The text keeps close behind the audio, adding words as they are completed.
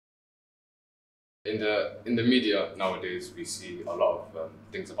in the media nowadays, we see a lot of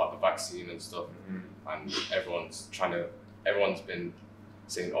things about the vaccine and stuff, and everyone's been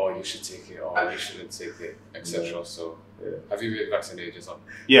saying, "Oh, you should take it," or "You shouldn't take it," etc. So, have you been vaccinated yourself?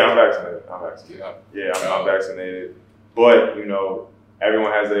 Yeah, I'm vaccinated. I'm vaccinated. But you know,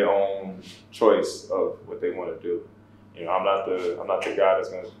 everyone has their own choice of what they want to do. You know, I'm not the guy that's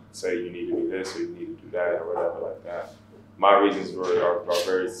gonna say you need to do this or you need to do that or whatever like that. My reasons are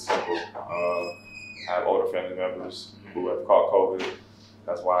very simple. I have older family members who have caught COVID.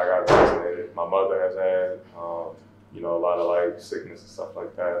 That's why I got vaccinated. My mother has had, you know, a lot of like sickness and stuff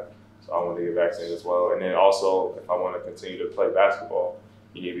like that. So I want to get vaccinated as well. And then also, if I want to continue to play basketball,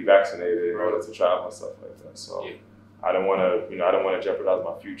 you need to be vaccinated in order to travel and stuff like that. So I don't want to jeopardize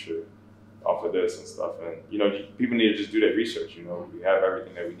my future off of this and stuff. And you know, people need to just do their research. You know, we have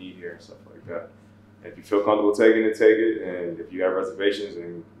everything that we need here and stuff like that. If you feel comfortable taking it, take it. And if you have reservations,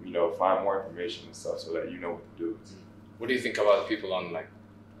 and you know, find more information and stuff so that you know what to do. What do you think about the people on like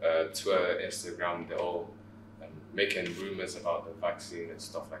Twitter, Instagram? They're all making rumors about the vaccine and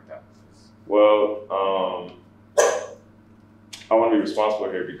stuff like that. Well, I want to be responsible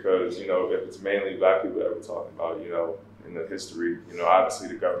here because, you know, if it's mainly Black people that we're talking about, you know, in the history, you know, obviously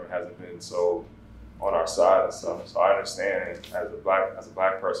the government hasn't been so on our side and stuff. So I understand as a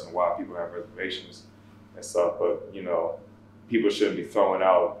black person why people have reservations and stuff, but you know, people shouldn't be throwing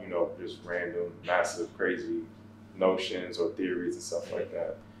out, you know, just random, massive, crazy notions or theories and stuff like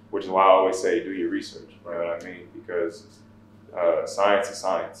that. Which is why I always say do your research, you know what I mean? Because science is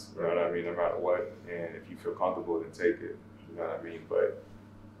science, you know what I mean, no matter what. And if you feel comfortable, then take it, you know what I mean? But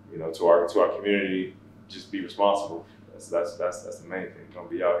you know, to our community, just be responsible. That's the main thing. Don't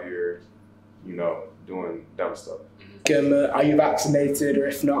be out here, you know, doing dumb stuff. Are you vaccinated, or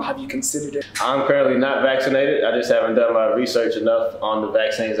if not, have you considered it? I'm currently not vaccinated. I just haven't done my research enough on the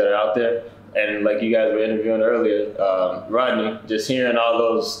vaccines that are out there. And like you guys were interviewing earlier, Rodney, just hearing all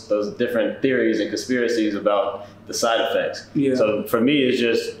those different theories and conspiracies about the side effects. Yeah. So for me, it's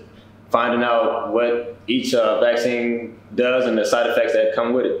just finding out what each vaccine does and the side effects that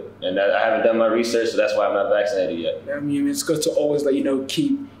come with it. And I haven't done my research, so that's why I'm not vaccinated yet. I mean, it's good to always, like, you know,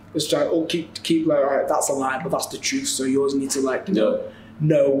 keep like, all right, that's a lie, but that's the truth. So you always need to, like, you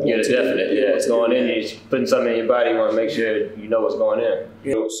know what to definitely. Yeah, it's going in. You're putting something in your body. You want to make sure you know what's going in.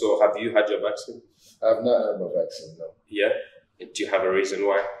 Yeah. So have you had your vaccine? I have not had my vaccine, no. Yeah? Do you have a reason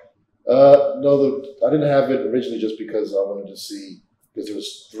why? No, I didn't have it originally just because I wanted to see, because there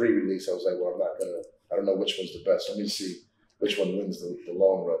was 3 released. I was like, well, I don't know which one's the best. Let me see which one wins the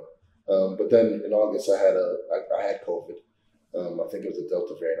long run. But then in August, I had COVID. I think it was the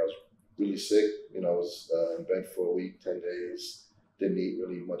Delta variant. I was really sick. You know, I was in bed for a week, 10 days. Didn't eat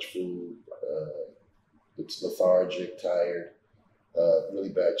really much food. It's lethargic, tired, really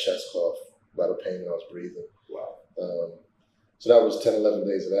bad chest cough, a lot of pain when I was breathing. Wow. So that was 10, 11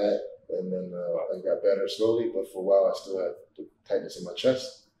 days of that. And then I got better slowly, but for a while I still had the tightness in my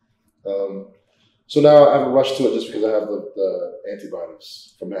chest. So now I haven't rushed to it just because I have the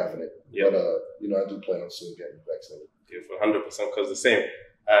antibodies from having it. Yep. But, you know, I do plan on soon getting vaccinated. Beautiful, 100%, because the same.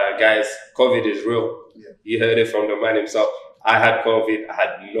 Guys, COVID is real. Yeah. You heard it from the man himself. I had COVID, I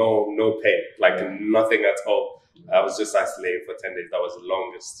had no pain, like nothing at all. I was just isolated for 10 days. That was the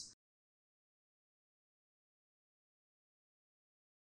longest